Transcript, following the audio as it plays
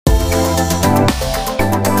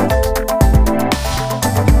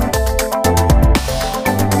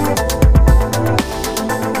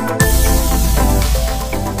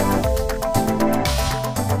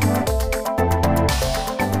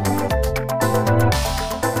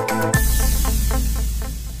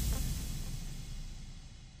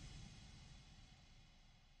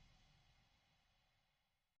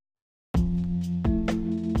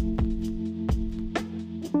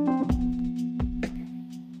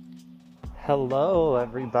Hello,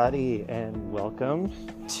 everybody, and welcome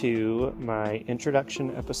to my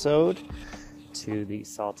introduction episode to the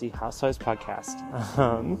Salty Housewives podcast.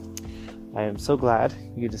 I am so glad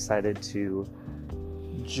you decided to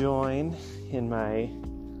join in my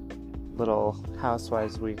little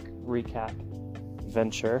Housewives Week recap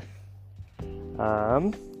venture.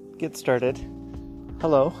 Get started.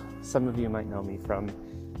 Hello, some of you might know me from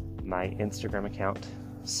my Instagram account,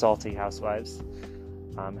 Salty Housewives.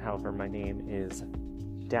 However, my name is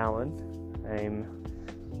Dallin. I'm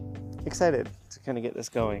excited to kind of get this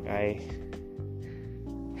going. I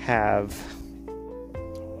have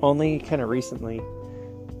only kind of recently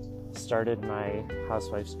started my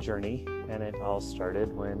Housewives journey, and it all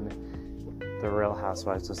started when the Real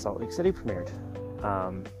Housewives of Salt Lake City premiered.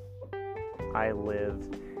 I live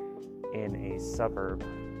in a suburb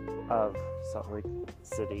of Salt Lake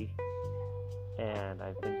City, and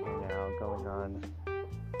I've been here now going on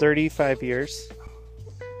 35 years.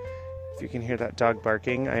 If you can hear that dog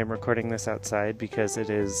barking, I am recording this outside because it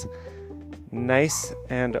is nice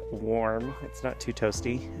and warm. It's not too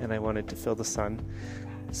toasty, and I wanted to feel the sun.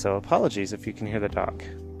 So apologies if you can hear the dog.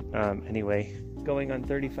 Anyway, going on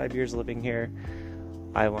 35 years living here,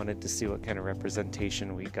 I wanted to see what kind of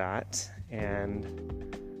representation we got, and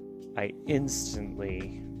I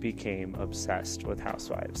instantly became obsessed with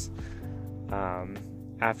Housewives.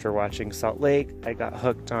 After watching Salt Lake, I got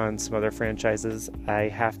hooked on some other franchises. I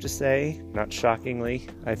have to say, not shockingly,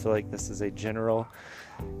 I feel like this is a general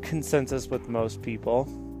consensus with most people.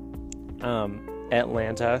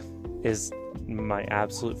 Atlanta is my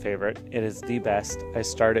absolute favorite. It is the best. I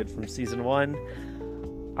started from season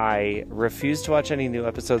 1. I refuse to watch any new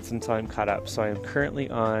episodes until I'm caught up. So I am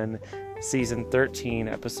currently on season 13,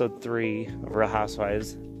 episode 3 of Real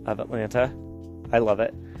Housewives of Atlanta. I love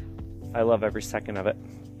it. I love every second of it.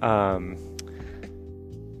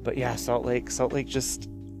 But yeah, Salt Lake just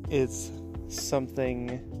is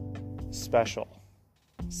something special.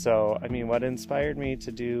 So, I mean, what inspired me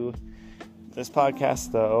to do this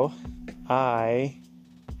podcast, though, I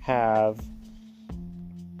have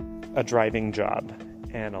a driving job,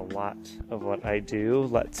 and a lot of what I do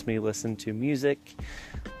lets me listen to music,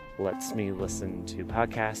 lets me listen to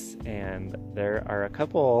podcasts, and there are a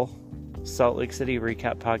couple Salt Lake City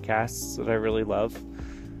recap podcasts that I really love.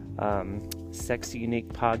 Sexy Unique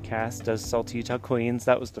Podcast does Salty Utah Queens.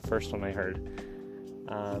 That was the first one I heard.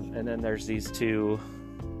 And then there's these two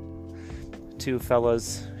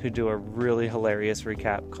fellas who do a really hilarious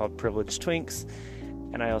recap called Privileged Twinks.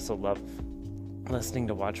 And I also love listening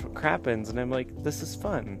to Watch What Crappens. And I'm like, this is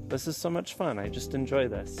fun. This is so much fun. I just enjoy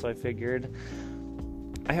this. So I figured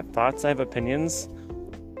I have thoughts. I have opinions.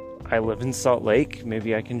 I live in Salt Lake.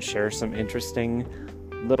 Maybe I can share some interesting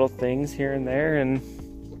little things here and there, and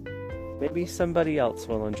maybe somebody else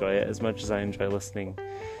will enjoy it as much as I enjoy listening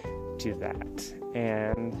to that.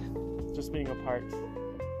 And just being a part of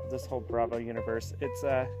this whole Bravo universe, it's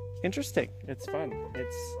interesting. It's fun.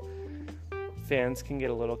 Fans can get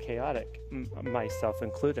a little chaotic, myself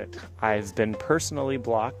included. I've been personally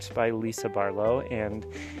blocked by Lisa Barlow and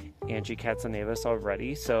Angie Katsanevis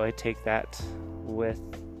already, so I take that with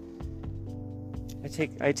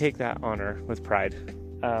I take that honor with pride.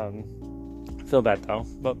 Feel bad though,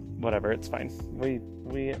 but whatever, it's fine.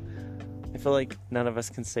 I feel like none of us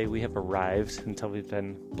can say we have arrived until we've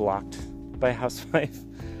been blocked by a housewife.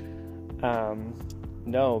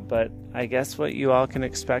 No, but I guess what you all can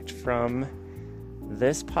expect from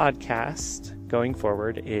this podcast going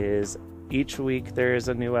forward is each week there is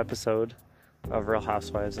a new episode of Real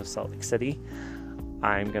Housewives of Salt Lake City.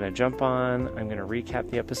 I'm going to jump on, I'm going to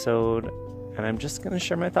recap the episode, and I'm just going to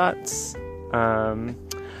share my thoughts. I'm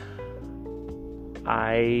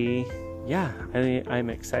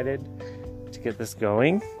excited to get this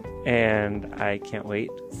going, and I can't wait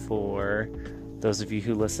for those of you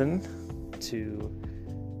who listen to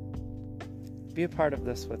be a part of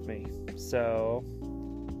this with me. So,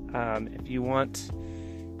 if you want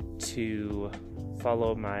to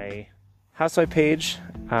follow my housewife page,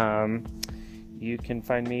 you can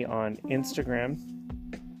find me on Instagram.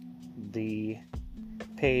 The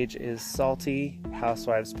page is Salty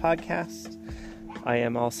Housewives Podcast. I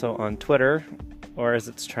am also on Twitter, or as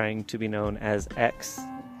it's trying to be known as X.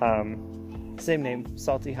 Same name,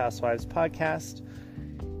 Salty Housewives Podcast.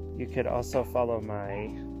 You could also follow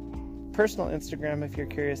my personal Instagram if you're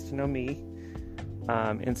curious to know me.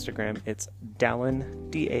 Instagram, it's Dallin,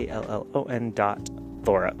 Dallon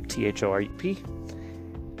Thorup,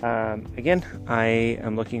 Thorup. Again, I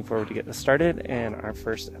am looking forward to get this started, and our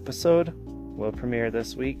first episode will premiere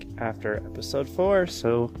this week after episode 4,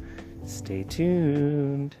 so stay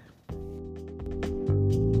tuned.